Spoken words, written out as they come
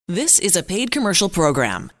This is a paid commercial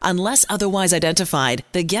program. Unless otherwise identified,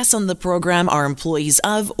 the guests on the program are employees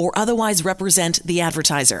of or otherwise represent the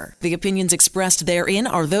advertiser. The opinions expressed therein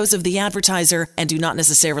are those of the advertiser and do not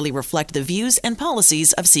necessarily reflect the views and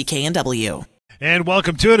policies of CKNW. And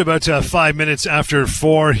welcome to it, about 5 minutes after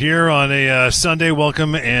 4 here on a Sunday.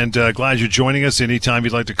 Welcome, and glad you're joining us. Anytime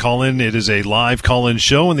you'd like to call in, it is a live call-in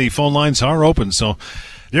show, and the phone lines are open, so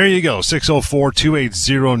there you go,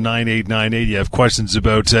 604-280-9898. You have questions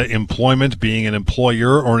about employment, being an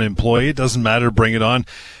employer or an employee. It doesn't matter. Bring it on.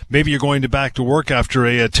 Maybe you're going back to work after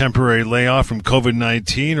a temporary layoff from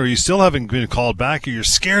COVID-19, or you still haven't been called back, or you're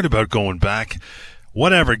scared about going back.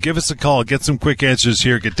 Whatever, give us a call. Get some quick answers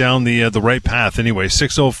here. Get down the right path. Anyway,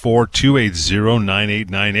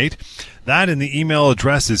 604-280-9898. That and the email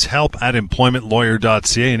address is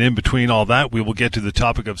help@employmentlawyer.ca. And in between all that, we will get to the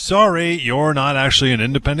topic of, sorry, you're not actually an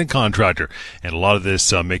independent contractor. And a lot of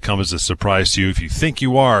this may come as a surprise to you. If you think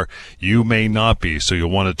you are, you may not be. So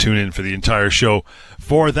you'll want to tune in for the entire show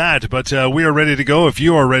for that. But we are ready to go if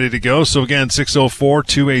you are ready to go. So again,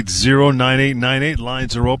 604-280-9898.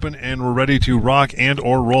 Lines are open, and we're ready to rock and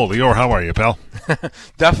or roll. Lior, how are you, pal?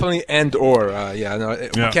 Definitely and or.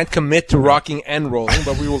 We can't commit to rocking and rolling,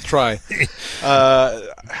 but we will try.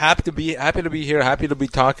 Happy to be here. Happy to be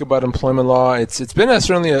talking about employment law. It's been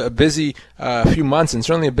certainly a busy few months, and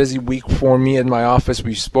certainly a busy week for me in my office.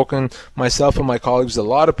 We've spoken, myself and my colleagues, a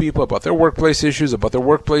lot of people about their workplace issues, about their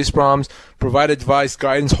workplace problems, provide advice,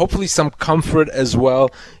 guidance, hopefully some comfort as well.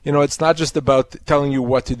 You know, it's not just about telling you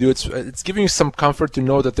what to do. It's giving you some comfort to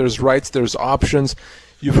know that there's rights, there's options.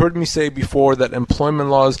 You've heard me say before that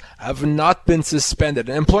employment laws have not been suspended.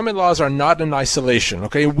 Employment laws are not in isolation,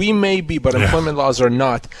 okay? We may be, but employment laws are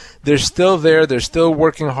not. They're still there. They're still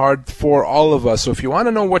working hard for all of us. So if you want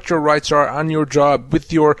to know what your rights are on your job,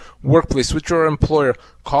 with your workplace, with your employer,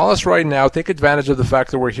 call us right now. Take advantage of the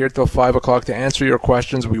fact that we're here till 5 o'clock to answer your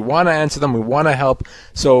questions. We want to answer them. We want to help.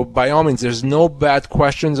 So by all means, there's no bad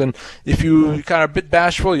questions. And if you kind of a bit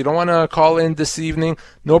bashful, you don't want to call in this evening,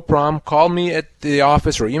 no problem. Call me at the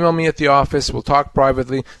office or email me at the office. We'll talk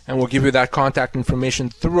privately, and we'll give you that contact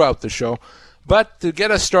information throughout the show. But to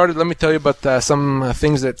get us started, let me tell you about some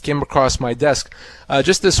things that came across my desk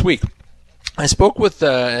just this week. I spoke with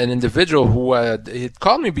an individual who had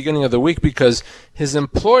called me beginning of the week because his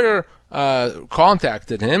employer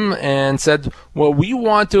contacted him and said, well, we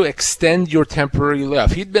want to extend your temporary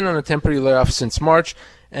layoff. He'd been on a temporary layoff since March,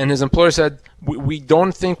 and his employer said, we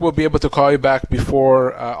don't think we'll be able to call you back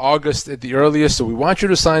before August at the earliest, so we want you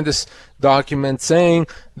to sign this document saying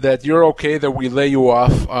that you're okay, that we lay you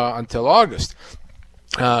off until August.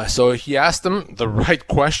 So he asked them the right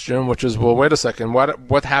question, which is, well, wait a second,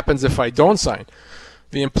 what happens if I don't sign?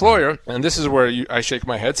 The employer, and this is where I shake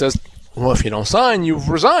my head, says, well, if you don't sign, you've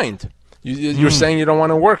resigned. You're saying you don't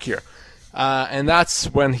want to work here. And that's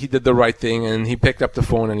when he did the right thing, and he picked up the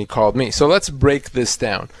phone and he called me. So let's break this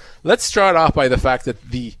down. Let's start off by the fact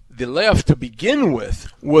that the layoff to begin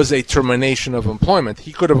with was a termination of employment.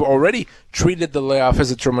 He could have already treated the layoff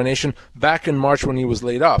as a termination back in March when he was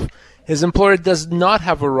laid off. His employer does not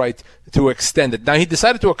have a right to extend it. Now, he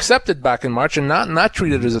decided to accept it back in March and not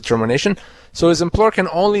treat it as a termination. So his employer can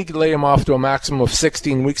only lay him off to a maximum of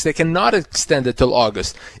 16 weeks. They cannot extend it till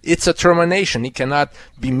August. It's a termination. He cannot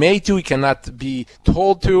be made to. He cannot be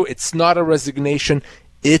told to. It's not a resignation.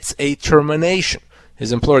 It's a termination.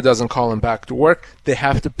 His employer doesn't call him back to work. They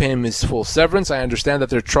have to pay him his full severance. I understand that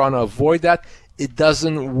they're trying to avoid that. It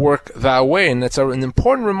doesn't work that way, and that's an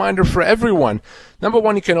important reminder for everyone. Number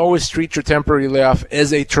one, you can always treat your temporary layoff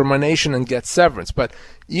as a termination and get severance. But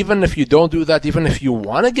even if you don't do that, even if you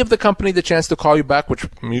want to give the company the chance to call you back,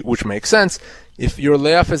 which makes sense, if your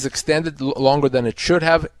layoff is extended longer than it should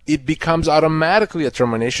have, it becomes automatically a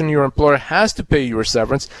termination. Your employer has to pay your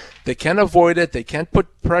severance. They can't avoid it. They can't put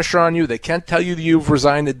pressure on you. They can't tell you you've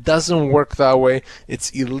resigned. It doesn't work that way. It's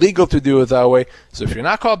illegal to do it that way. So if you're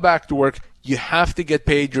not called back to work, you have to get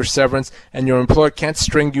paid your severance, and your employer can't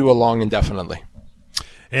string you along indefinitely.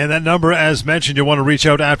 And that number, as mentioned, you want to reach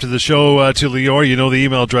out after the show to Lior. You know the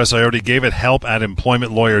email address. I already gave it,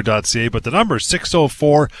 help@employmentlawyer.ca. But the number is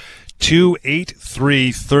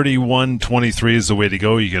 604-283-3123 is the way to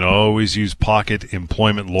go. You can always use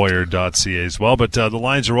pocketemploymentlawyer.ca as well. But the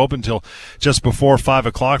lines are open till just before 5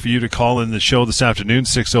 o'clock for you to call in the show this afternoon,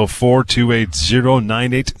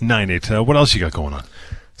 604-280-9898. What else you got going on?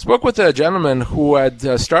 Spoke with a gentleman who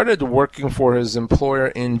had started working for his employer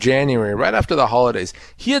in January, right after the holidays.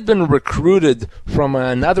 He had been recruited from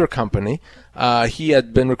another company. He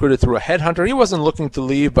had been recruited through a headhunter. He wasn't looking to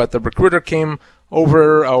leave, but the recruiter came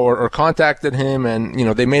over or contacted him, and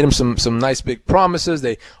they made him some nice big promises.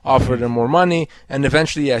 They offered him more money, and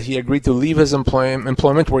eventually he agreed to leave his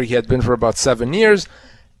employment where he had been for about 7 years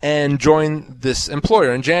and join this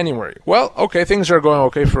employer in January. Well, okay, things are going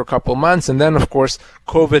okay for a couple months, and then, of course,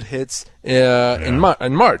 COVID hits in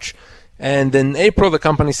March. And in April, the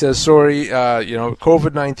company says, sorry,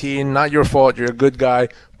 COVID-19, not your fault, you're a good guy,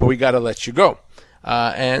 but we got to let you go.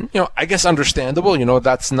 And I guess understandable,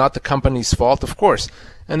 that's not the company's fault, of course.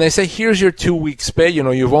 And they say, here's your 2 weeks pay.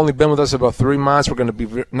 You've only been with us about 3 months. We're going to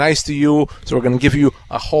be nice to you, so we're going to give you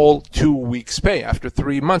a whole 2 weeks pay after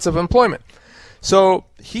 3 months of employment. So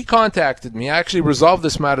he contacted me. I actually resolved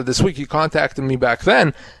this matter this week. He contacted me back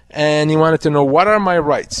then, and he wanted to know, what are my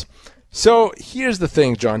rights? So here's the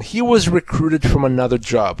thing, John. He was recruited from another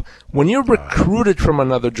job. When you're recruited from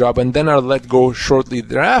another job and then are let go shortly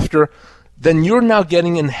thereafter, then you're now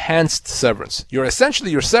getting enhanced severance. Your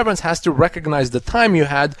severance has to recognize the time you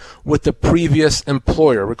had with the previous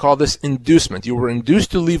employer. We call this inducement. You were induced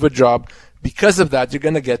to leave a job. Because of that, you're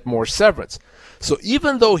going to get more severance. So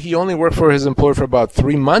even though he only worked for his employer for about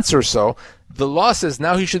 3 months or so, the law says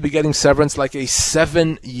now he should be getting severance like a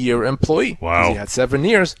 7-year employee. Wow. He had 7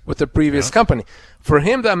 years with the previous company. For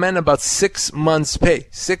him, that meant about 6 months' pay.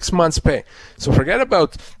 6 months' pay. So forget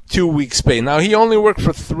about 2 weeks' pay. Now, he only worked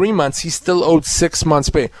for 3 months. He still owed 6 months'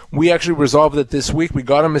 pay. We actually resolved it this week. We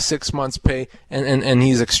got him his 6 months' pay, and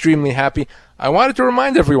he's extremely happy. I wanted to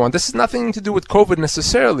remind everyone, this has nothing to do with COVID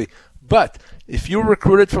necessarily. But if you're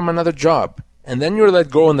recruited from another job and then you're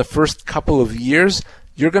let go in the first couple of years,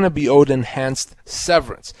 you're going to be owed enhanced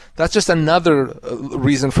severance. That's just another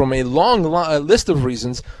reason from a long list of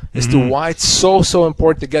reasons as to why it's so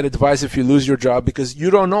important to get advice if you lose your job, because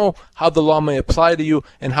you don't know how the law may apply to you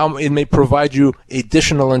and how it may provide you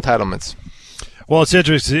additional entitlements. Well, it's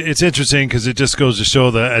interesting because it just goes to show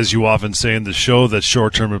that, as you often say in the show, that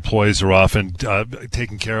short-term employees are often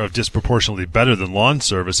taken care of disproportionately better than lawn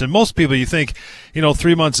service. And most people, you think,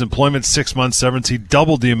 3 months employment, 6 months severance, he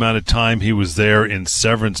doubled the amount of time he was there in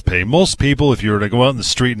severance pay. Most people, if you were to go out in the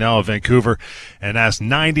street now of Vancouver and ask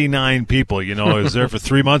 99 people, he was there for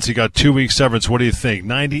 3 months, he got 2 weeks severance, what do you think?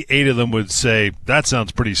 98 of them would say, that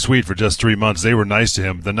sounds pretty sweet for just 3 months. They were nice to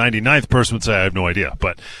him. The 99th person would say, I have no idea.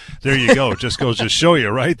 But there you go. It just goes to show you,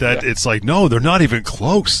 right, that it's like, no, they're not even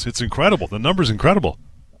close. It's incredible. The number's incredible.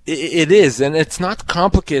 It is, and it's not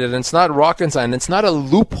complicated, and it's not rocket science, it's not a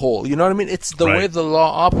loophole, you know what I mean? It's the way the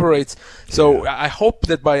law operates. So I hope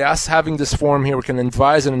that by us having this forum here, we can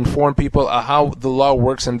advise and inform people how the law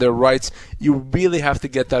works and their rights. You really have to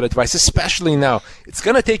get that advice, especially now. It's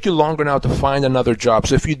going to take you longer now to find another job.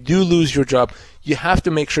 So if you do lose your job, you have to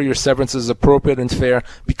make sure your severance is appropriate and fair,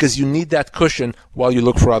 because you need that cushion while you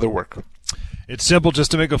look for other work. It's simple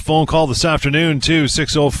just to make a phone call this afternoon to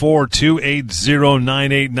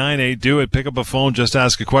 604-280-9898. Do it. Pick up a phone. Just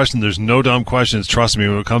ask a question. There's no dumb questions. Trust me,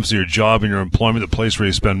 when it comes to your job and your employment, the place where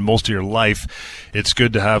you spend most of your life, it's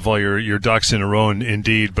good to have all your ducks in a row,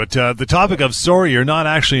 indeed. But the topic of, sorry, you're not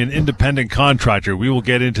actually an independent contractor. We will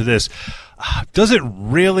get into this. Does it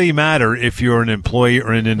really matter if you're an employee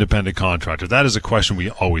or an independent contractor? That is a question we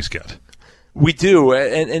always get. We do,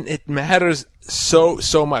 and it matters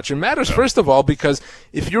so much. It matters, first of all, because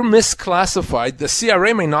if you're misclassified, the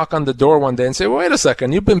CRA may knock on the door one day and say, well, wait a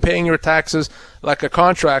second, you've been paying your taxes like a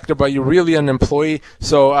contractor, but you're really an employee,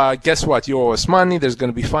 so guess what? You owe us money. There's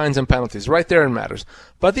going to be fines and penalties. Right there, it matters.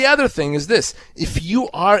 But the other thing is this. If you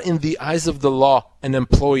are, in the eyes of the law, an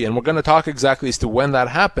employee, and we're going to talk exactly as to when that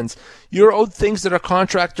happens, you're owed things that a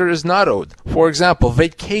contractor is not owed. For example,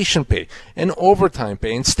 vacation pay and overtime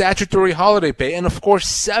pay and statutory holiday pay and, of course,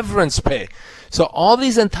 severance pay. So all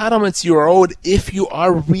these entitlements you are owed if you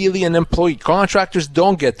are really an employee. Contractors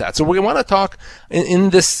don't get that. So we want to talk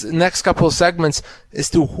in this next couple of segments as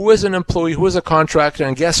to who is an employee, who is a contractor,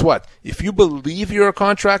 and guess what? If you believe you're a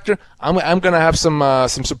contractor, I'm going to have some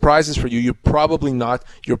surprises for you. You're probably not.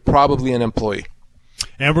 You're probably an employee.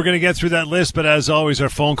 And we're going to get through that list, but as always, our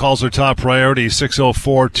phone calls are top priority.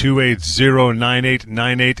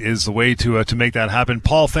 604-280-9898 is the way to make that happen.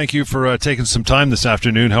 Paul, thank you for taking some time this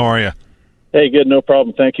afternoon. How are you? Hey, good, no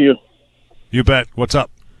problem. Thank you. You bet. What's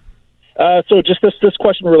up? So just this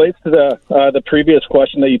question relates to the previous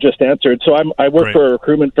question that you just answered. So I work for a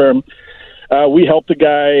recruitment firm. We helped a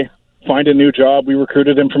guy find a new job. We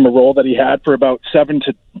recruited him from a role that he had for about 7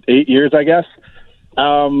 to 8 years, I guess.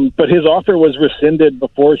 But his offer was rescinded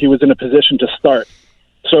before he was in a position to start.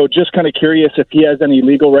 So just kind of curious if he has any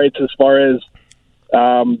legal rights as far as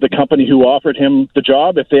the company who offered him the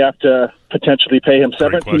job, if they have to potentially pay him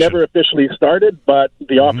severance. He never officially started, but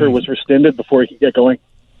the offer was rescinded before he could get going.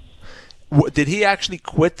 Did he actually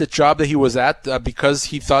quit the job that he was at because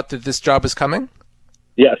he thought that this job is coming?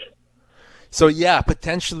 Yes. So yeah,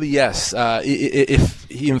 potentially yes. If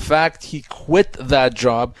he, in fact, he quit that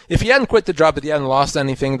job, if he hadn't quit the job but he hadn't lost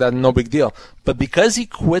anything, then no big deal. But because he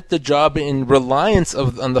quit the job in reliance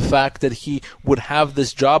on the fact that he would have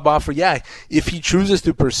this job offer, yeah, if he chooses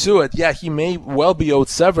to pursue it, yeah, he may well be owed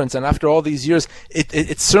severance. And after all these years,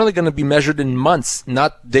 it's certainly going to be measured in months,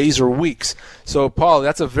 not days or weeks. So Paul,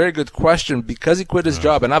 that's a very good question. Because he quit his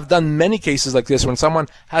job, and I've done many cases like this when someone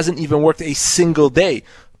hasn't even worked a single day,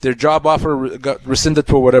 their job offer got rescinded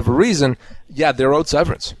for whatever reason, yeah, they're owed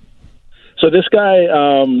severance. So this guy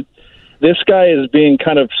is being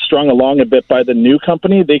kind of strung along a bit by the new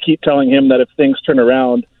company. They keep telling him that if things turn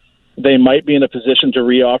around, they might be in a position to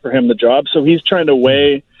re-offer him the job. So he's trying to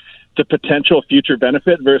weigh the potential future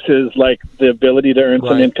benefit versus like the ability to earn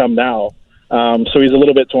some income now. So he's a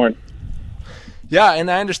little bit torn. Yeah, and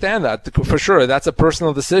I understand that for sure. That's a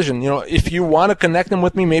personal decision. If you want to connect him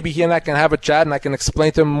with me, maybe he and I can have a chat and I can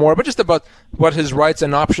explain to him more, but just about what his rights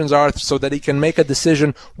and options are so that he can make a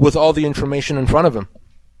decision with all the information in front of him.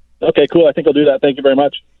 Okay, cool. I think I'll do that. Thank you very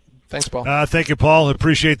much. Thanks, Paul. Thank you, Paul.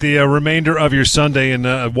 Appreciate the remainder of your Sunday, and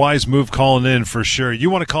a wise move calling in for sure. You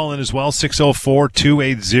want to call in as well,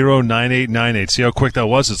 604-280-9898. See how quick that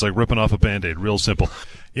was? It's like ripping off a Band-Aid. Real simple.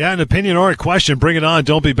 Yeah, an opinion or a question, bring it on.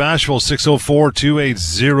 Don't be bashful.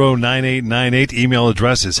 604-280-9898. Email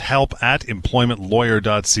address is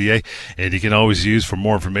help@employmentlawyer.ca. And you can always use for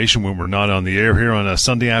more information when we're not on the air here on a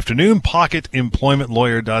Sunday afternoon,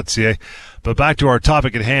 pocketemploymentlawyer.ca. But back to our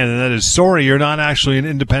topic at hand, and that is, sorry, you're not actually an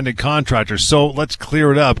independent contractor. So let's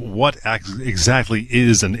clear it up. What exactly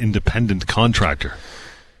is an independent contractor?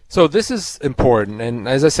 So this is important. And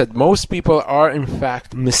as I said, most people are, in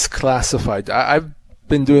fact, misclassified. I've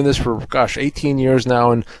been doing this for 18 years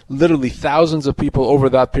now, and literally thousands of people over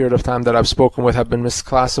that period of time that I've spoken with have been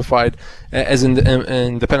misclassified as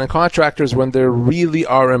independent contractors when they really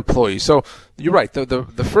are employees. So you're right.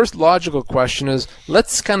 The first logical question is,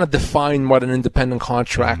 let's kind of define what an independent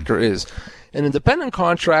contractor is. An independent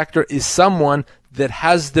contractor is someone that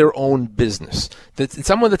has their own business. It's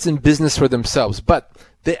someone that's in business for themselves, but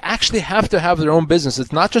they actually have to have their own business.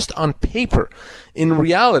 It's not just on paper. In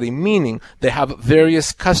reality, meaning they have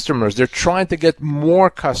various customers. They're trying to get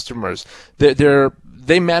more customers.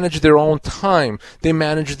 They manage their own time. They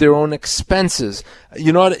manage their own expenses.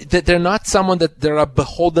 They're not someone that they're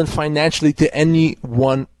beholden financially to any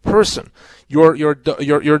one person. Your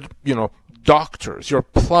doctors, your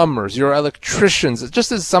plumbers, your electricians,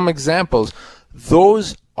 just as some examples,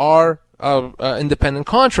 those are independent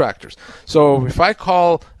contractors. So if I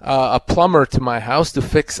call a plumber to my house to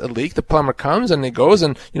fix a leak, the plumber comes and he goes,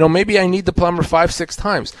 and maybe I need the plumber 5-6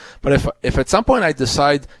 times. But if at some point I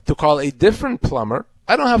decide to call a different plumber,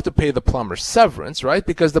 I don't have to pay the plumber severance, right?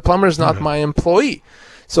 Because the plumber is not my employee.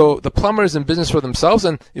 So the plumber is in business for themselves,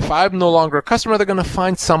 and if I'm no longer a customer, they're going to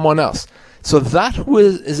find someone else. So that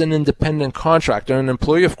is an independent contractor. An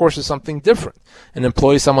employee, of course, is something different. An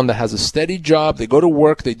employee is someone that has a steady job. They go to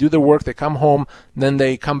work, they do their work, they come home, then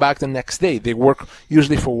they come back the next day. They work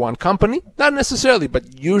usually for one company, not necessarily,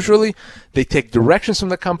 but usually they take directions from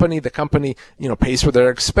the company. The company, pays for their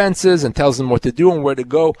expenses and tells them what to do and where to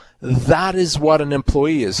go. That is what an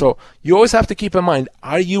employee is. So you always have to keep in mind,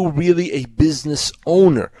 are you really a business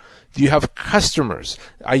owner? Do you have customers?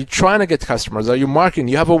 Are you trying to get customers? Are you marketing?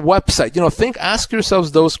 Do you have a website? Ask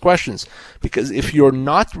yourselves those questions. Because if you're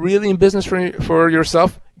not really in business for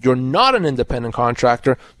yourself, you're not an independent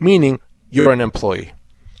contractor, meaning you're an employee.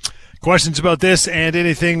 Questions about this and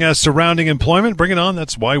anything surrounding employment, bring it on.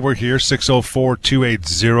 That's why we're here.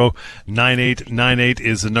 604-280-9898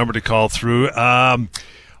 is the number to call through.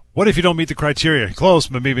 What if you don't meet the criteria? Close,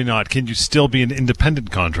 but maybe not. Can you still be an independent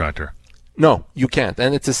contractor? No, you can't.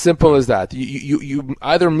 And it's as simple as that. You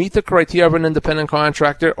either meet the criteria of an independent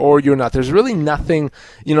contractor or you're not. There's really nothing,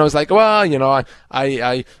 it's like,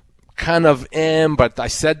 I kind of am, but I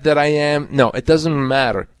said that I am. No, it doesn't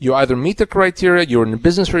matter. You either meet the criteria, you're in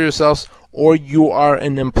business for yourselves, or you are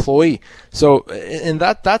an employee. So, and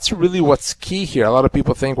that's really what's key here. A lot of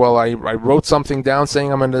people think, well, I wrote something down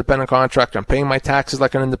saying I'm an independent contractor. I'm paying my taxes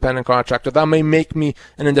like an independent contractor. That may make me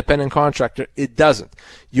an independent contractor. It doesn't.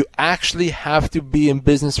 You actually have to be in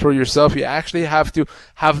business for yourself. You actually have to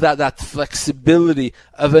have that flexibility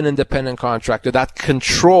of an independent contractor, that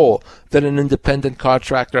control that an independent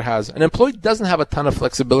contractor has. An employee doesn't have a ton of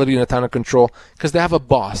flexibility and a ton of control because they have a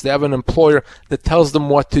boss. They have an employer that tells them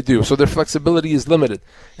what to do. So their flexibility is limited.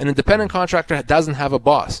 An independent contractor doesn't have a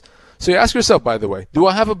boss. So you ask yourself, by the way, do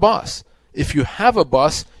I have a boss? If you have a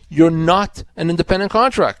boss, you're not an independent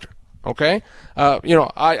contractor. Okay,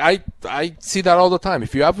 I see that all the time.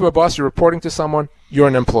 If you have a boss, you're reporting to someone, you're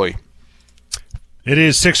an employee. It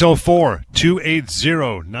is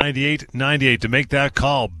 604-280-9898 to make that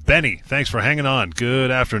call. Benny, thanks for hanging on.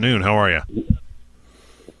 Good afternoon. How are you?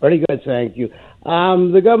 Pretty good, thank you.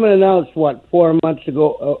 The government announced, 4 months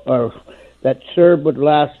ago, that CERB would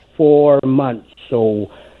last 4 months.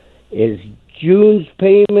 So is June's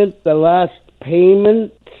payment the last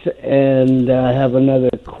payment? And I have another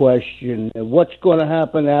question. What's going to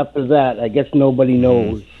happen after that? I guess nobody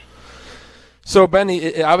knows. So, Benny,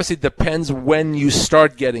 it obviously depends when you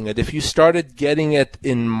start getting it. If you started getting it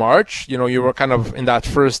in March, you were kind of in that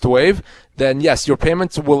first wave, then yes, your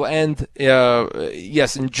payments will end,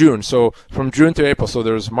 in June. So from June to April. So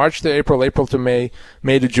there's March to April, April to May,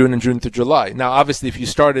 May to June, and June to July. Now, obviously, if you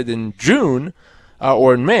started in June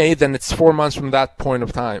or in May, then it's 4 months from that point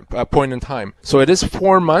in time. So it is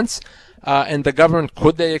 4 months. And the government,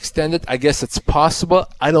 could they extend it? I guess it's possible.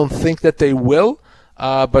 I don't think that they will.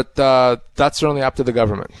 But that's certainly up to the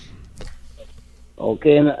government.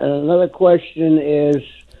 Okay, and another question is,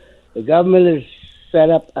 the government has set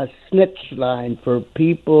up a snitch line for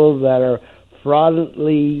people that are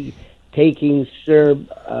fraudulently taking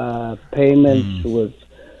CERB payments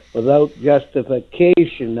without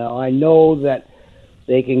justification. Now, I know that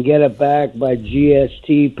they can get it back by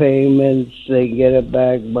GST payments, they can get it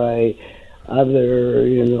back by other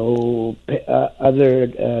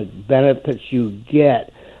benefits you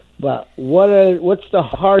get, but what's the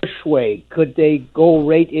harsh way? Could they go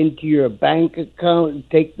right into your bank account and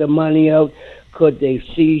take the money out? Could they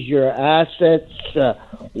seize your assets?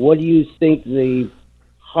 What do you think the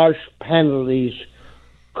harsh penalties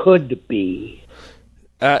could be?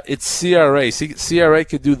 It's CRA. CRA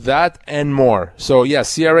could do that and more. So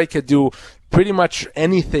yes, CRA could do pretty much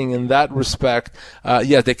anything in that respect.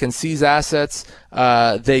 They can seize assets.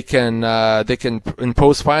 They can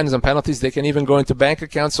impose fines and penalties. They can even go into bank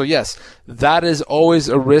accounts. So yes, that is always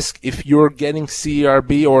a risk if you're getting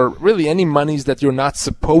CRB or really any monies that you're not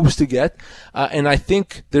supposed to get. And I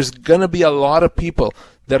think there's gonna be a lot of people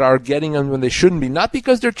that are getting them when they shouldn't be, not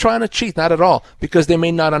because they're trying to cheat, not at all, because they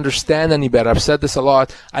may not understand any better. I've said this a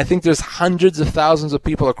lot. I think there's hundreds of thousands of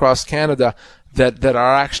people across Canada that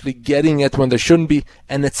are actually getting it when they shouldn't be,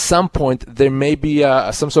 and at some point there may be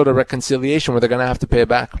some sort of reconciliation where they're going to have to pay it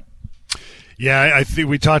back. Yeah, I think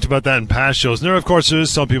we talked about that in past shows. And there, of course, there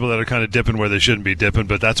is some people that are kind of dipping where they shouldn't be dipping,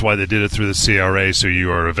 but that's why they did it through the CRA, so you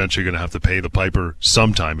are eventually going to have to pay the piper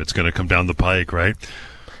sometime. It's going to come down the pike, right?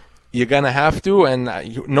 You're going to have to, and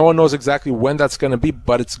no one knows exactly when that's going to be,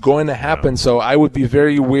 but it's going to happen. Yeah. So I would be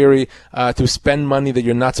very wary to spend money that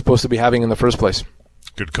you're not supposed to be having in the first place.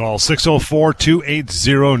 Good call.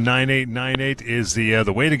 604-280-9898 is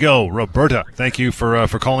the way to go. Roberta, thank you for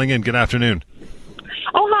calling in. Good afternoon.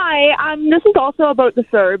 Oh, hi. This is also about the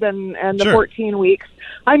CERB and the 14 weeks.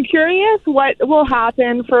 I'm curious what will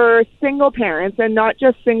happen for single parents, and not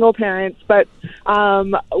just single parents, but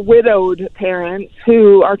widowed parents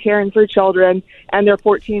who are caring for children and their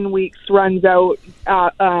 14 weeks runs out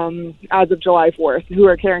as of July 4th, who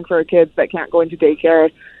are caring for kids that can't go into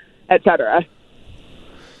daycare, etc.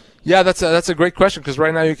 Yeah, that's a great question, because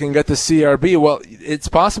right now you can get the CRB. Well, it's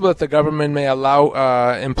possible that the government may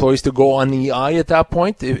allow employees to go on EI at that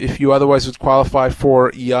point if you otherwise would qualify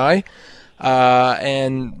for EI.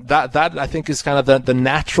 And that I think is kind of the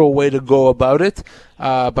natural way to go about it.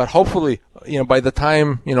 But hopefully, by the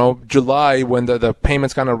time, July, when the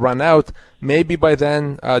payments kind of run out, maybe by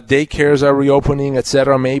then, daycares are reopening,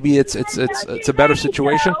 etc. Maybe it's a better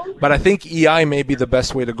situation. But I think EI may be the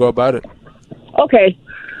best way to go about it.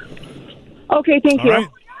 Okay, thank you. All right.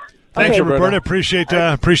 Thank you, Roberta. Appreciate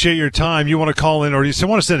your time. You want to call in, or you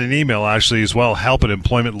want to send an email, actually, as well,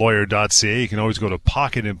 help@employmentlawyer.ca. You can always go to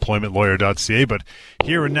pocketemploymentlawyer.ca. But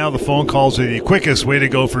here and now, the phone calls are the quickest way to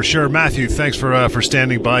go for sure. Matthew, thanks for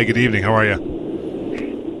standing by. Good evening. How are you?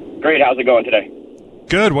 Great. How's it going today?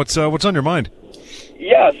 Good. What's on your mind?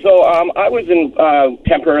 Yeah, so I was in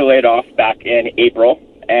temporary laid off back in April,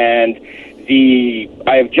 and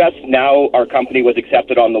I have just now, our company was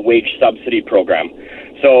accepted on the wage subsidy program.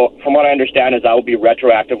 So from what I understand is I will be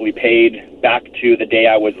retroactively paid back to the day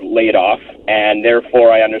I was laid off, and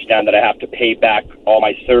therefore I understand that I have to pay back all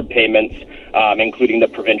my CERB payments, including the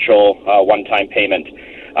provincial one-time payment.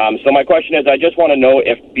 So my question is, I just want to know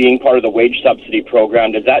if being part of the wage subsidy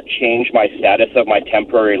program, does that change my status of my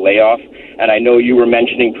temporary layoff? And I know you were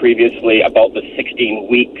mentioning previously about the 16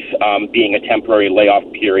 weeks being a temporary layoff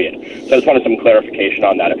period. So I just wanted some clarification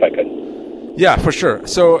on that, if I could. Yeah, for sure.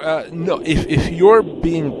 So, no, if you're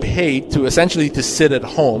being paid to essentially to sit at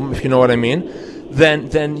home, if you know what I mean,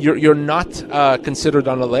 then you're not considered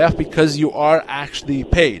on a layoff because you are actually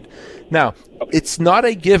paid. Now, it's not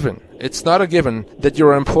a given. It's not a given that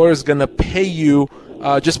your employer is going to pay you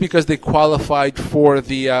just because they qualified for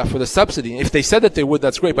the subsidy. If they said that they would,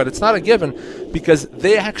 that's great, but it's not a given because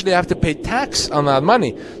they actually have to pay tax on that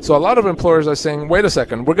money. So a lot of employers are saying, wait a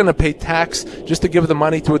second, we're going to pay tax just to give the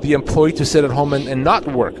money to the employee to sit at home and not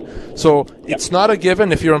work. So it's not a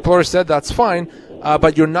given. If your employer said that's fine,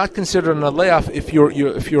 but you're not considered on a layoff if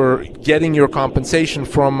you're getting your compensation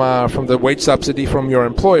from the wage subsidy from your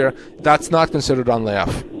employer. That's not considered on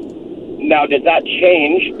layoff. Now, does that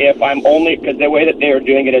change if I'm only, because the way that they're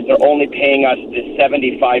doing it is they're only paying us the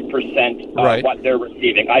 75% of what they're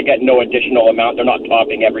receiving. I get no additional amount. They're not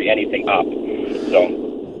topping anything up.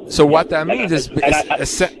 So what that means is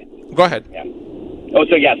go ahead. Yeah.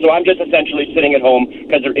 So I'm just essentially sitting at home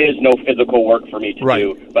because there is no physical work for me to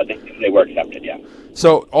do, but they were accepted, yeah.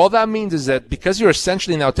 So all that means is that because you're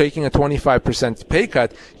essentially now taking a 25% pay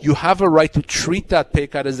cut, you have a right to treat that pay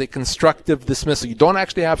cut as a constructive dismissal. You don't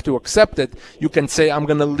actually have to accept it. You can say, I'm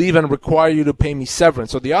going to leave and require you to pay me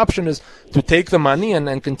severance. So the option is to take the money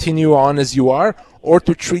and continue on as you are, or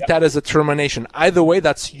to treat that as a termination. Either way,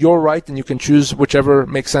 that's your right, and you can choose whichever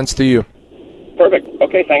makes sense to you. Perfect.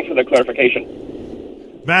 Okay, thanks for the clarification.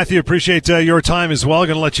 Matthew, appreciate your time as well.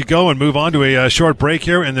 Going to let you go and move on to a short break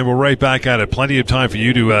here, and then we're right back at it. Plenty of time for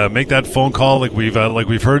you to make that phone call like we've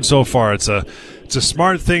heard so far. It's a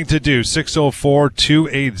smart thing to do.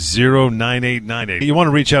 604-280-9898. You want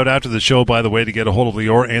to reach out after the show, by the way, to get a hold of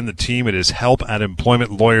Lior and the team. It is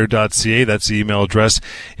help@employmentlawyer.ca. That's the email address,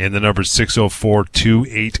 and the number is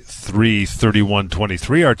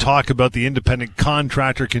 604-283-3123. Our talk about the independent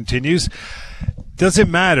contractor continues. Does it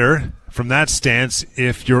matter from that stance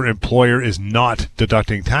if your employer is not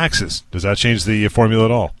deducting taxes? Does that change the formula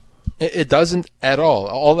at all? It doesn't at all.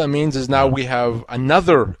 All that means is now we have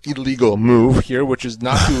another illegal move here, which is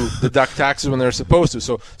not to deduct taxes when they're supposed to.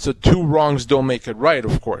 So two wrongs don't make it right,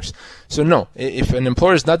 of course. So no, if an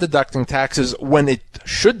employer is not deducting taxes when it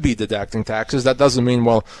should be deducting taxes, that doesn't mean,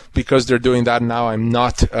 well, because they're doing that now I'm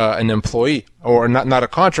not an employee or not a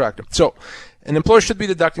contractor. So an employer should be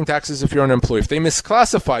deducting taxes if you're an employee. If they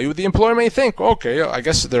misclassify you, the employer may think, okay, I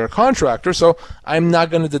guess they're a contractor, so I'm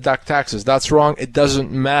not going to deduct taxes. That's wrong. It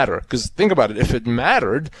doesn't matter. Because think about it. If it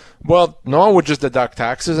mattered, well, no one would just deduct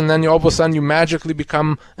taxes, and then all of a sudden you magically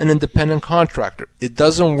become an independent contractor. It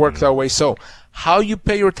doesn't work that way. So how you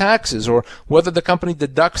pay your taxes or whether the company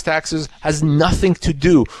deducts taxes has nothing to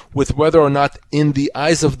do with whether or not, in the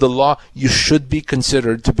eyes of the law, you should be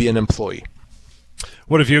considered to be an employee.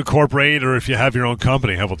 What if you incorporate or if you have your own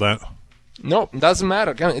company? How about that? No, it doesn't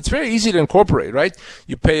matter. It's very easy to incorporate, right?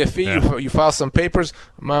 You pay a fee, you file some papers,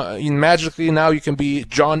 magically now you can be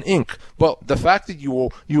John Inc. Well, the fact that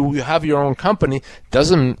you have your own company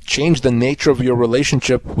doesn't change the nature of your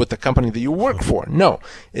relationship with the company that you work for. No,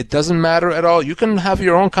 it doesn't matter at all. You can have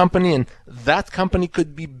your own company and that company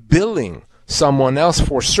could be billing someone else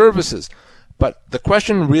for services. But the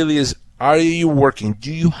question really is, are you working?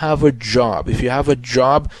 Do you have a job? If you have a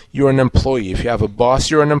job, you're an employee. If you have a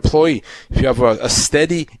boss, you're an employee. If you have a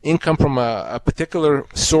steady income from a particular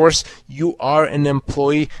source, you are an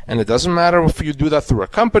employee. And it doesn't matter if you do that through a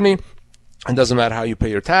company. It doesn't matter how you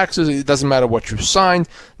pay your taxes. It doesn't matter what you signed.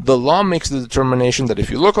 The law makes the determination that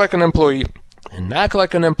if you look like an employee and act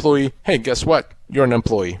like an employee, hey, guess what? You're an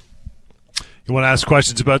employee. You want to ask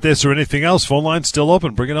questions about this or anything else? Phone line's still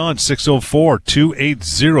open. Bring it on.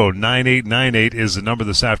 604-280-9898 is the number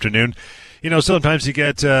this afternoon. You know, sometimes you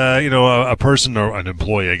get, a person or an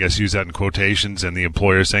employee, I guess, use that in quotations, and the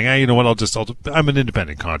employer saying, hey, you know what, I'm an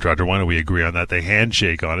independent contractor. Why don't we agree on that? They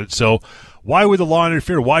handshake on it. So why would the law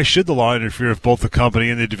interfere? Why should the law interfere if both the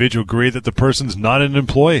company and the individual agree that the person's not an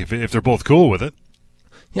employee, if they're both cool with it?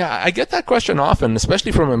 Yeah, I get that question often,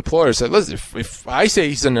 especially from employers. That, listen, if I say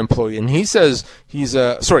he's an employee and he says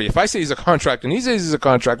if I say he's a contractor and he says he's a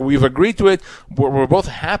contractor, we've agreed to it, we're both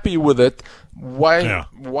happy with it,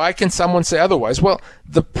 why can someone say otherwise? Well,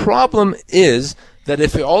 the problem is that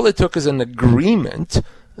if all it took is an agreement,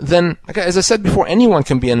 then, as I said before, anyone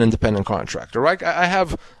can be an independent contractor, right? I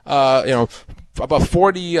have, about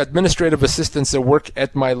 40 administrative assistants that work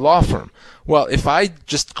at my law firm. Well, if I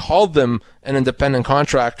just called them an independent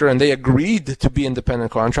contractor and they agreed to be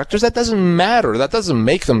independent contractors, that doesn't matter. That doesn't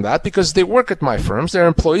make them that because they work at my firms. They're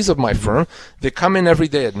employees of my firm. They come in every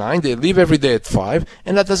day at 9. They leave every day at 5.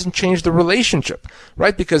 And that doesn't change the relationship,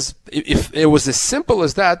 right? Because if it was as simple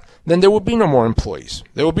as that, then there would be no more employees.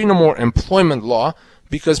 There would be no more employment law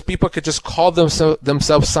because people could just call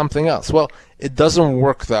themselves something else. Well, it doesn't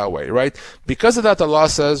work that way, right? Because of that, the law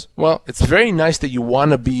says, well, it's very nice that you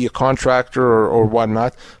want to be a contractor or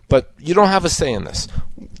whatnot, but you don't have a say in this.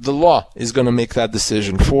 The law is going to make that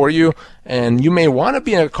decision for you, and you may want to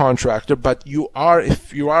be a contractor, but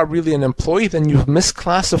if you are really an employee, then you've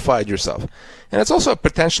misclassified yourself. And it's also a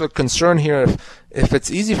potential concern here if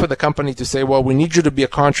it's easy for the company to say, well, we need you to be a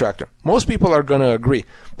contractor. Most people are going to agree,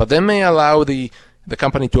 but they may allow the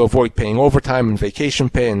company to avoid paying overtime and vacation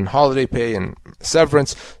pay and holiday pay and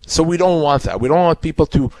severance. So we don't want that. We don't want people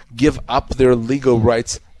to give up their legal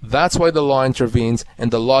rights. That's why the law intervenes, and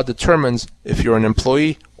the law determines if you're an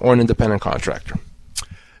employee or an independent contractor.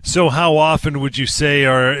 So how often would you say,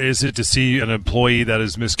 or is it to see an employee that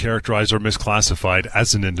is mischaracterized or misclassified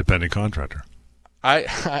as an independent contractor?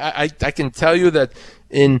 I can tell you that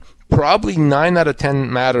in probably 9 out of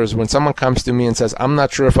 10 matters, when someone comes to me and says, I'm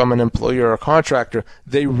not sure if I'm an employee or a contractor,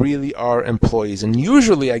 they really are employees. And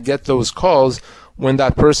usually I get those calls when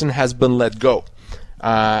that person has been let go.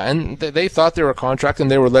 And they thought they were a contractor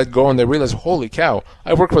and they were let go, and they realized, holy cow,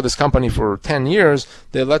 I worked for this company for 10 years.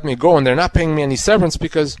 They let me go and they're not paying me any severance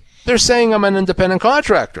because they're saying I'm an independent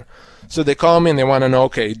contractor. So they call me and they want to know,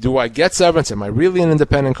 okay, do I get severance? Am I really an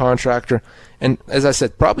independent contractor? And as I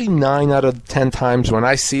said, probably 9 out of 10 times when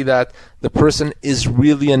I see that, the person is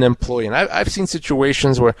really an employee. And I've seen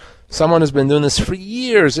situations where someone has been doing this for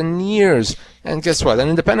years and years. And guess what? An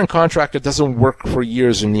independent contractor doesn't work for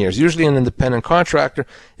years and years. Usually an independent contractor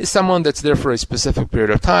is someone that's there for a specific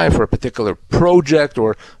period of time, for a particular project,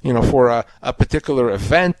 or, for a particular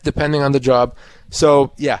event, depending on the job.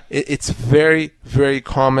 So, yeah, it's very, very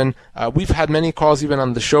common. We've had many calls even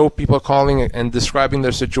on the show, people calling and describing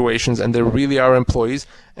their situations, and they really are employees.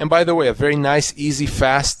 And by the way, a very nice, easy,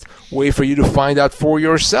 fast way for you to find out for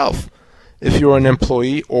yourself if you're an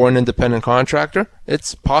employee or an independent contractor.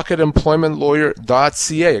 It's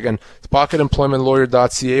pocketemploymentlawyer.ca. Again, it's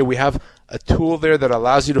pocketemploymentlawyer.ca. We have a tool there that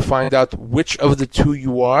allows you to find out which of the two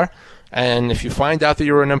you are. And if you find out that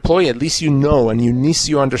you're an employee, at least you know, and at least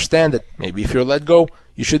you understand that maybe if you're let go,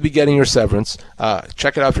 you should be getting your severance.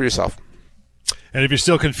 Check it out for yourself. And if you're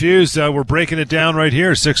still confused, we're breaking it down right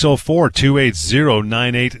here,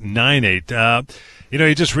 604-280-9898.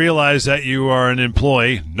 You just realized that you are an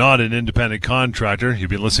employee, not an independent contractor. You've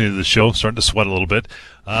been listening to the show, starting to sweat a little bit.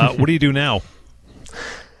 What do you do now?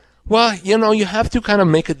 Well, you have to kind of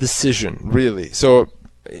make a decision, really. So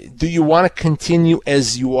do you want to continue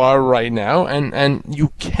as you are right now? And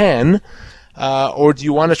you can, or do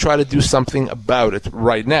you want to try to do something about it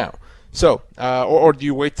right now? So, or do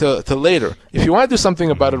you wait till later? If you want to do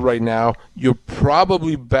something about it right now, your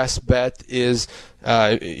probably best bet is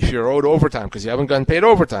if you're owed overtime because you haven't gotten paid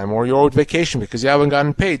overtime, or you're owed vacation because you haven't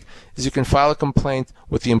gotten paid, is you can file a complaint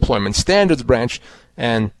with the Employment Standards Branch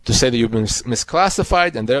and to say that you've been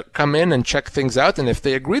misclassified, and they'll come in and check things out. And if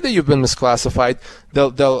they agree that you've been misclassified,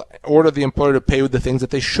 they'll order the employer to pay you the things that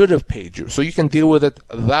they should have paid you. So you can deal with it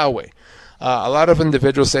that way. A lot of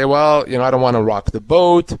individuals say, well, I don't want to rock the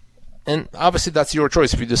boat. And obviously that's your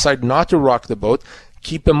choice. If you decide not to rock the boat,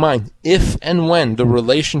 keep in mind, if and when the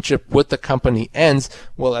relationship with the company ends,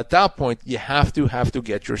 well, at that point, you have to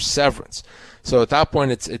get your severance. So at that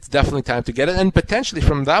point, it's definitely time to get it. And potentially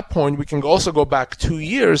from that point, we can also go back 2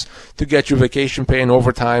 years to get your vacation pay and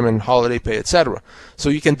overtime and holiday pay, etc. So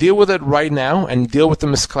you can deal with it right now and deal with the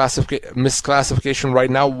misclassification right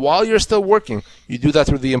now while you're still working. You do that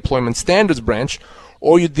through the Employment Standards Branch,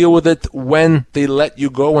 or you deal with it when they let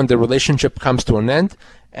you go, when the relationship comes to an end.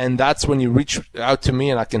 And that's when you reach out to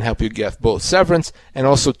me, and I can help you get both severance and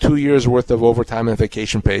also 2 years worth of overtime and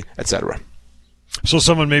vacation pay, etc. So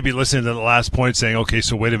someone may be listening to the last point saying, okay,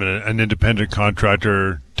 so wait a minute, an independent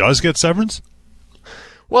contractor does get severance?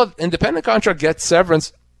 Well, independent contractor gets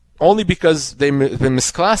severance only because they've been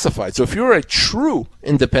misclassified. So if you're a true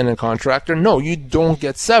independent contractor, no, you don't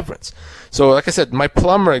get severance. So like I said, my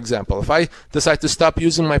plumber example, if I decide to stop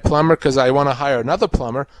using my plumber because I want to hire another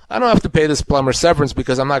plumber, I don't have to pay this plumber severance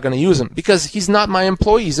because I'm not going to use him, because he's not my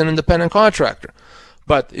employee, he's an independent contractor.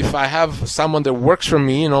 But if I have someone that works for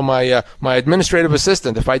me, my administrative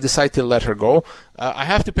assistant, if I decide to let her go, I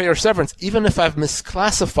have to pay her severance, even if I've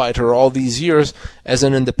misclassified her all these years as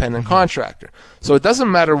an independent contractor. So it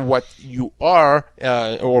doesn't matter what you are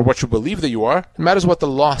or what you believe that you are. It matters what the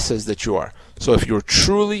law says that you are. So if you're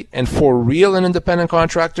truly and for real an independent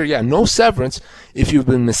contractor, no severance. If you've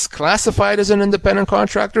been misclassified as an independent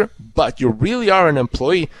contractor, but you really are an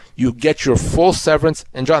employee, you get your full severance.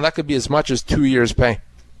 And John, that could be as much as 2 years' pay.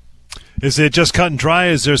 Is it just cut and dry?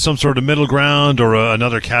 Is there some sort of middle ground or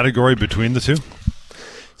another category between the two?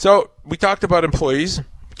 So we talked about employees.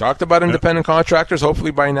 We talked about independent contractors. Hopefully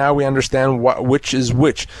by now we understand which is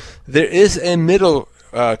which. There is a middle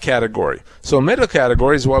category. So a middle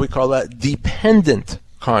category is what we call a dependent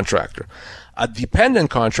contractor. A dependent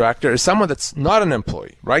contractor is someone that's not an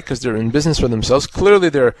employee, right? Because they're in business for themselves. Clearly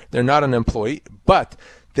they're not an employee, but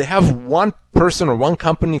they have one person or one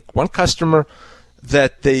company, one customer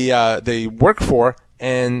that they work for,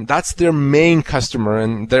 and that's their main customer,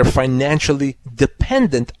 and they're financially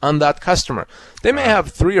dependent on that customer. They may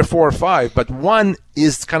have 3 or 4 or 5, but one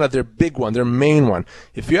is kind of their big one, their main one.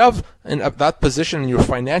 If you have that position and you're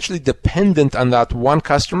financially dependent on that one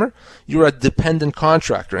customer, you're a dependent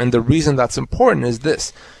contractor. And the reason that's important is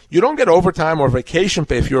this. You don't get overtime or vacation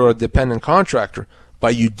pay if you're a dependent contractor,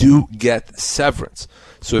 but you do get severance.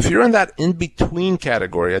 So if you're in that in-between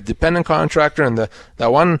category, a dependent contractor, and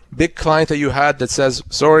that one big client that you had that says,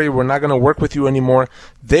 sorry, we're not going to work with you anymore,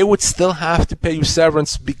 they would still have to pay you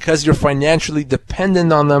severance because you're financially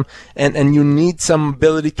dependent on them, and you need some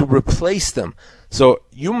ability to replace them. So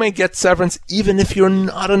you may get severance even if you're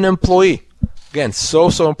not an employee. Again, so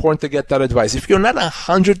important to get that advice. If you're not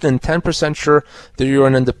 110% sure that you're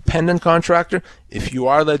an independent contractor, if you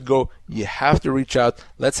are let go, you have to reach out.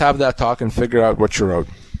 Let's have that talk and figure out what you're owed.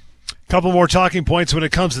 Couple more talking points when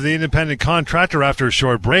it comes to the independent contractor after a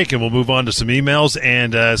short break, and we'll move on to some emails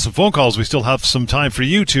and some phone calls. We still have some time for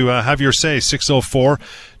you to have your say.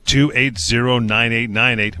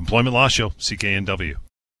 604-280-9898. Employment Law Show, CKNW.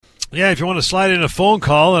 Yeah, if you want to slide in a phone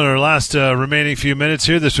call in our last remaining few minutes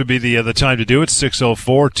here, this would be the time to do it.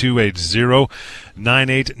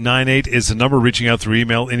 604-280-9898 is the number. Reaching out through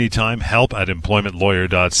email anytime,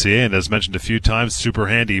 help@employmentlawyer.ca. And as mentioned a few times, super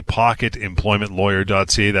handy,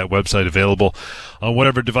 pocketemploymentlawyer.ca. That website available on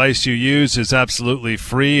whatever device you use is absolutely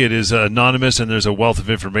free. It is anonymous, and there's a wealth of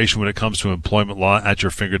information when it comes to employment law at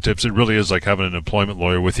your fingertips. It really is like having an employment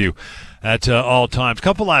lawyer with you at all times.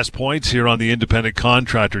 Couple last points here on the independent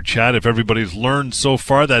contractor chat. If everybody's learned so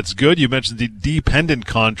far, that's good. You mentioned the dependent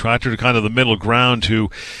contractor, kind of the middle ground,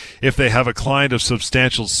 who, if they have a client of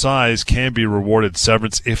substantial size, can be rewarded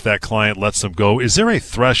severance if that client lets them go. Is there a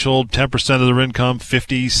threshold, 10% of their income,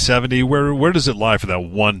 50, 70? Where does it lie for that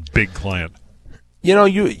one big client? You know,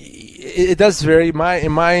 it does vary.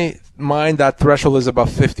 In my mind, that threshold is about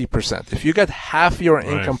 50%. If you get half your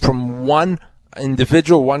income from one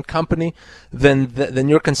individual, one company, then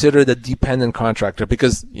you're considered a dependent contractor,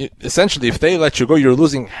 because essentially if they let you go, you're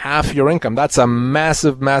losing half your income. That's a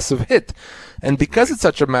massive hit. And because it's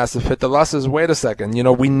such a massive hit, the law says, wait a second,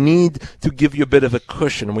 we need to give you a bit of a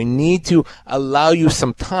cushion. We need to allow you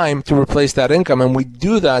some time to replace that income, and we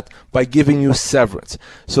do that by giving you severance.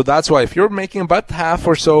 So that's why if you're making about half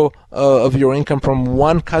or so of your income from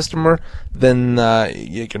one customer, then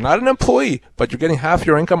you're not an employee, but you're getting half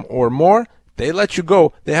your income or more. They let you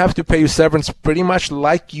go, they have to pay you severance pretty much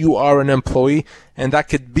like you are an employee, and that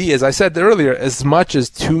could be, as I said earlier, as much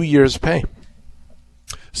as 2 years' pay.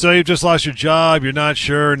 So you've just lost your job, you're not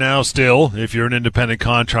sure now still if you're an independent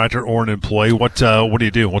contractor or an employee. What do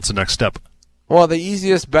you do? What's the next step? Well, the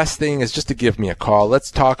easiest, best thing is just to give me a call. Let's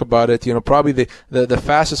talk about it. Probably the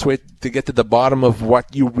fastest way to get to the bottom of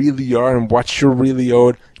what you really are and what you're really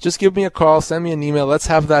owed. Just give me a call, send me an email. Let's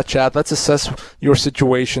have that chat. Let's assess your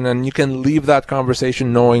situation, and you can leave that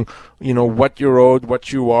conversation knowing, what you're owed,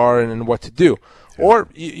 what you are, and what to do. Or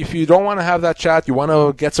if you don't want to have that chat, you want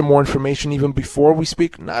to get some more information even before we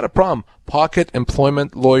speak, not a problem.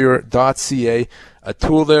 pocketemploymentlawyer.ca, a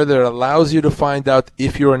tool there that allows you to find out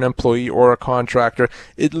if you're an employee or a contractor.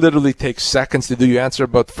 It literally takes seconds to do. You answer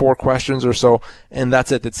about 4 questions or so, and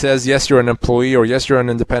that's it. It says, yes, you're an employee, or yes, you're an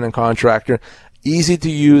independent contractor. Easy to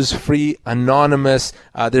use, free, anonymous.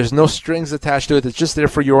 There's no strings attached to it. It's just there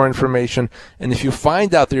for your information. And if you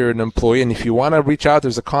find out that you're an employee, and if you want to reach out,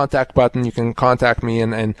 there's a contact button. You can contact me,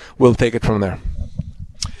 and we'll take it from there.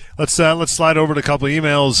 Let's slide over to a couple of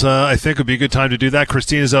emails. I think would be a good time to do that.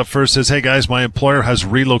 Christine is up first. Says, hey guys, my employer has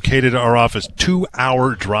relocated our office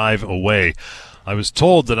 2-hour drive away. I was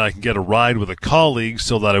told that I can get a ride with a colleague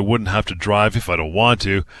so that I wouldn't have to drive if I don't want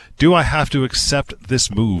to. Do I have to accept this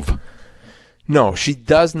move? No, she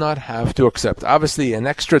does not have to accept. Obviously, an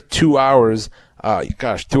extra 2 hours,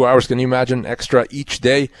 2 hours, can you imagine extra each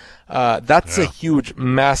day? That's a huge,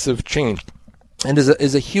 massive change. and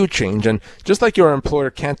is a huge change. And just like your employer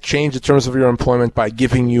can't change the terms of your employment by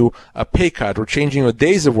giving you a pay cut or changing your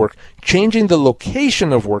days of work, changing the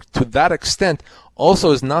location of work to that extent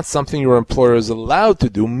also is not something your employer is allowed to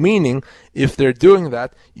do, meaning if they're doing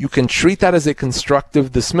that, you can treat that as a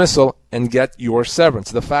constructive dismissal and get your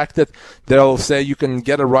severance. The fact that they'll say you can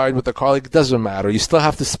get a ride with a colleague doesn't matter. You still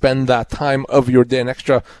have to spend that time of your day, an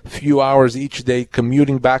extra few hours each day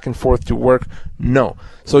commuting back and forth to work. No.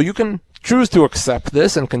 So you can choose to accept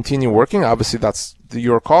this and continue working. Obviously, that's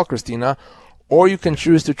your call, Christina. Or you can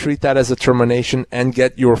choose to treat that as a termination and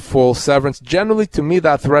get your full severance. Generally, to me,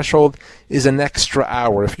 that threshold is an extra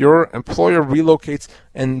hour. If your employer relocates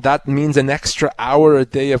and that means an extra hour a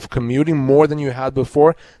day of commuting more than you had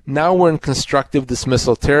before, now we're in constructive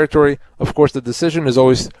dismissal territory. Of course, the decision is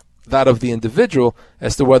always that of the individual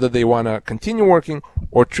as to whether they want to continue working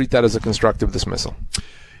or treat that as a constructive dismissal.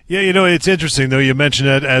 Yeah, it's interesting, though, you mentioned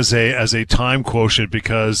it as a time quotient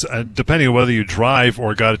because depending on whether you drive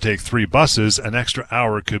or got to take 3 buses, an extra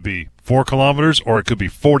hour could be 4 kilometers or it could be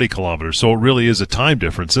 40 kilometers. So it really is a time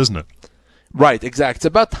difference, isn't it? Right, exactly. It's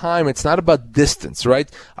about time. It's not about distance,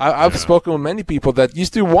 right? I've spoken with many people that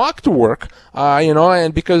used to walk to work,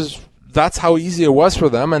 and because that's how easy it was for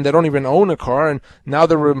them, and they don't even own a car, and now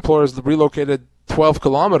their employers relocated 12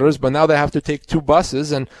 kilometers, but now they have to take 2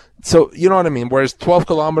 buses. And so, you know what I mean? Whereas 12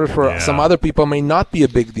 kilometers for some other people may not be a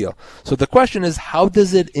big deal. So the question is, how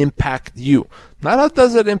does it impact you? Not how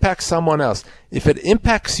does it impact someone else. If it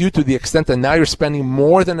impacts you to the extent that now you're spending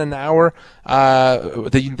more than an hour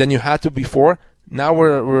than you had to before, now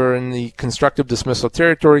we're in the constructive dismissal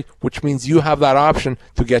territory, which means you have that option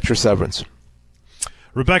to get your severance.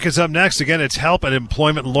 Rebecca's up next. Again, it's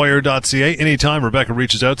help@employmentlawyer.ca. Anytime Rebecca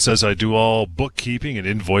reaches out, says, I do all bookkeeping and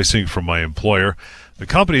invoicing for my employer. The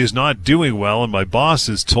company is not doing well, and my boss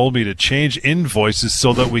has told me to change invoices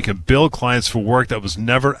so that we can bill clients for work that was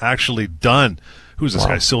never actually done. Who's this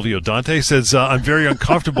guy? Silvio Dante says, I'm very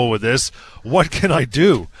uncomfortable with this. What can I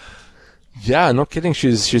do? Yeah, no kidding.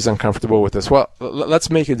 She's uncomfortable with this. Well, let's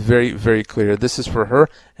make it very, very clear. This is for her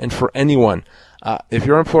and for anyone. If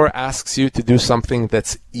your employer asks you to do something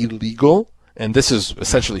that's illegal, and this is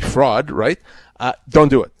essentially fraud, right? Don't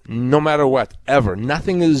do it. No matter what, ever.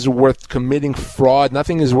 Nothing is worth committing fraud.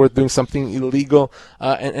 Nothing is worth doing something illegal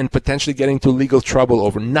and potentially getting into legal trouble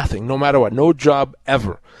over. Nothing, no matter what. No job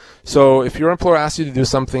ever. So if your employer asks you to do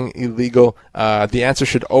something illegal, the answer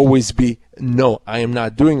should always be no, I am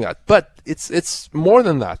not doing that. But it's more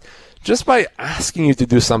than that. Just by asking you to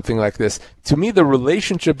do something like this, to me, the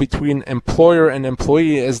relationship between employer and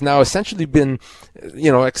employee has now essentially been,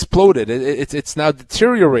 exploded. It's now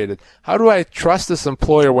deteriorated. How do I trust this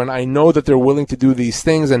employer when I know that they're willing to do these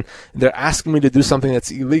things and they're asking me to do something that's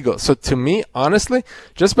illegal? So to me, honestly,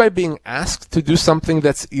 just by being asked to do something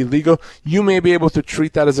that's illegal, you may be able to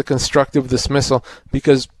treat that as a constructive dismissal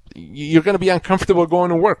because you're going to be uncomfortable going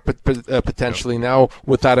to work potentially now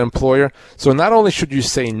with that employer. So not only should you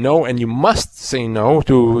say no, and you must say no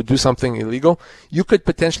to do something illegal, you could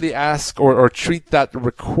potentially ask or treat that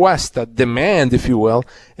request, that demand, if you will,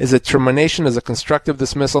 as a termination, as a constructive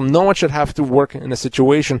dismissal. No one should have to work in a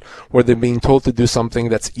situation where they're being told to do something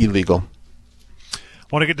that's illegal.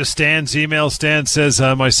 Want to get to Stan's email. Stan says,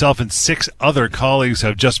 myself and 6 other colleagues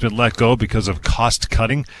have just been let go because of cost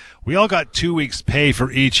cutting. We all got 2 weeks' pay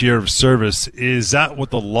for each year of service. Is that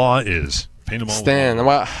what the law is? Stan,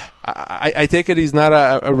 well, I take it he's not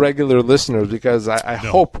a regular listener because I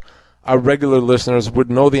hope our regular listeners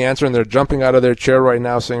would know the answer and they're jumping out of their chair right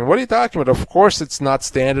now saying, what are you talking about? Of course it's not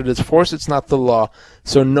standard. Of course it's not the law.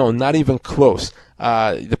 So no, not even close.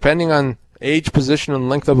 Depending on age, position, and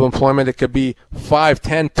length of employment, it could be 5,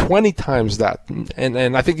 10, 20 times that.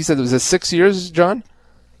 And I think he said it was 6 years, John?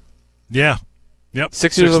 Yeah. Yep.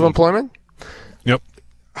 6 years of employment? Yep.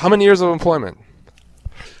 How many years of employment?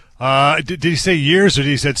 Did he say years or did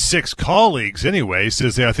he said 6 colleagues anyway? He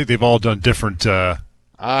says I think they've all done different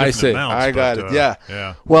I see. Amounts, I got it.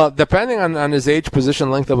 Yeah. Well, depending on his age,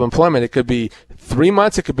 position, length of employment, it could be 3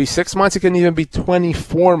 months, it could be 6 months, it can even be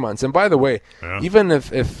 24 months. And by the way, even if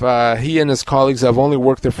he and his colleagues have only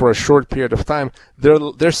worked there for a short period of time,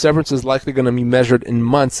 their severance is likely going to be measured in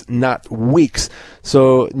months, not weeks.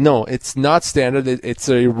 So no, it's not standard. It's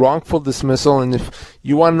a wrongful dismissal. And if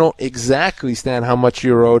you want to know exactly, Stan, how much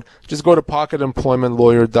you're owed, just go to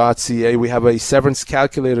pocketemploymentlawyer.ca. We have a severance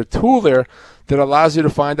calculator tool there that allows you to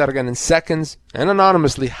find out, again, in seconds and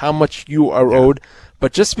anonymously how much you are owed.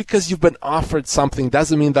 But just because you've been offered something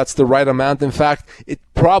doesn't mean that's the right amount. In fact, it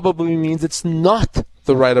probably means it's not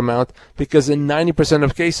the right amount because in 90%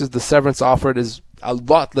 of cases, the severance offered is a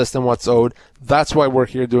lot less than what's owed. That's why we're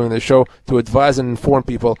here doing this show, to advise and inform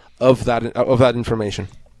people of that information.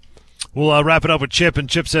 We'll wrap it up with Chip, and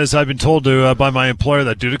Chip says, I've been told by my employer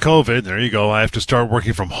that due to COVID, there you go, I have to start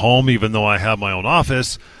working from home even though I have my own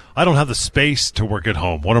office. I don't have the space to work at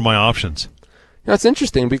home. What are my options? It's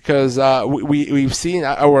interesting because we've seen,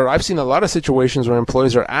 or I've seen a lot of situations where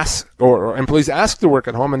employees are asked, or employees ask to work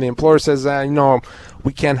at home, and the employer says, no,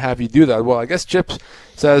 we can't have you do that. Well, I guess Chip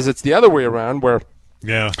says it's the other way around, where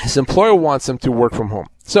his employer wants him to work from home.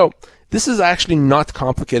 So this is actually not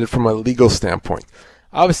complicated from a legal standpoint.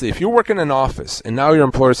 Obviously, if you work in an office and now your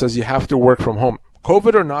employer says you have to work from home,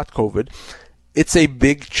 COVID or not COVID, it's a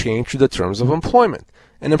big change to the terms of employment.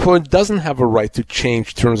 An employer doesn't have a right to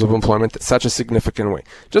change terms of employment in such a significant way.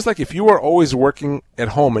 Just like if you are always working at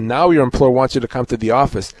home and now your employer wants you to come to the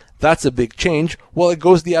office, that's a big change. Well, it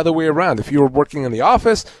goes the other way around. If you're working in the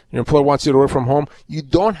office, your employer wants you to work from home, you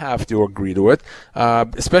don't have to agree to it,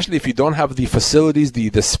 especially if you don't have the facilities,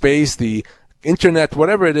 the space, the internet,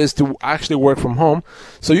 whatever it is, to actually work from home.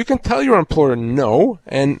 So you can tell your employer no,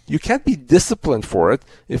 and you can't be disciplined for it.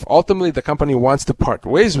 If ultimately the company wants to part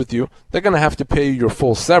ways with you, they're going to have to pay you your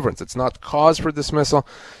full severance. It's not cause for dismissal.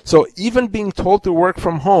 So even being told to work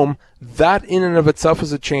from home, that in and of itself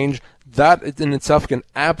is a change. That in itself can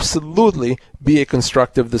absolutely be a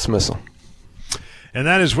constructive dismissal. And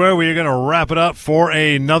that is where we are going to wrap it up for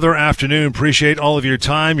another afternoon. Appreciate all of your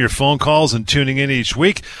time, your phone calls, and tuning in each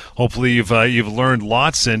week. Hopefully you've learned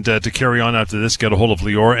lots, and to carry on after this, get a hold of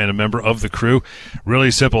Lior and a member of the crew. Really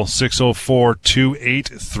simple,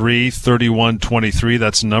 604-283-3123.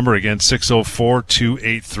 That's the number again,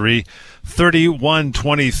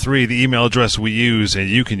 604-283-3123, the email address we use, and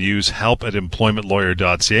you can use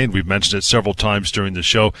help@employmentlawyer.ca, and we've mentioned it several times during the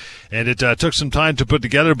show, and it took some time to put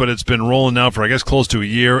together, but it's been rolling now for, I guess, close to a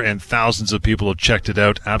year, and thousands of people have checked it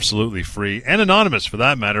out, absolutely free, and anonymous for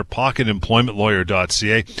that matter,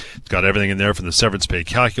 pocketemploymentlawyer.ca. It's got everything in there from the severance pay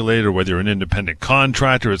calculator, whether you're an independent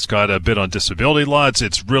contractor, it's got a bit on disability law,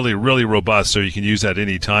 it's really, really robust, so you can use that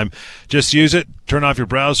anytime. Just use it, turn off your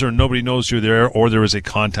browser, and nobody knows you're there, or there is a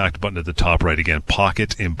contact button at the top right again,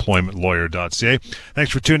 pocketemploymentlawyer.ca.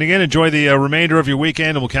 Thanks for tuning in. Enjoy the remainder of your weekend,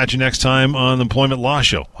 and we'll catch you next time on the Employment Law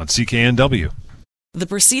Show on CKNW. The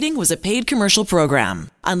proceeding was a paid commercial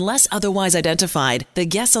program. Unless otherwise identified, the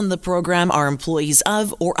guests on the program are employees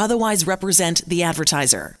of or otherwise represent the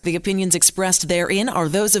advertiser. The opinions expressed therein are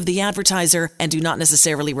those of the advertiser and do not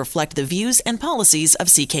necessarily reflect the views and policies of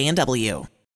CKNW.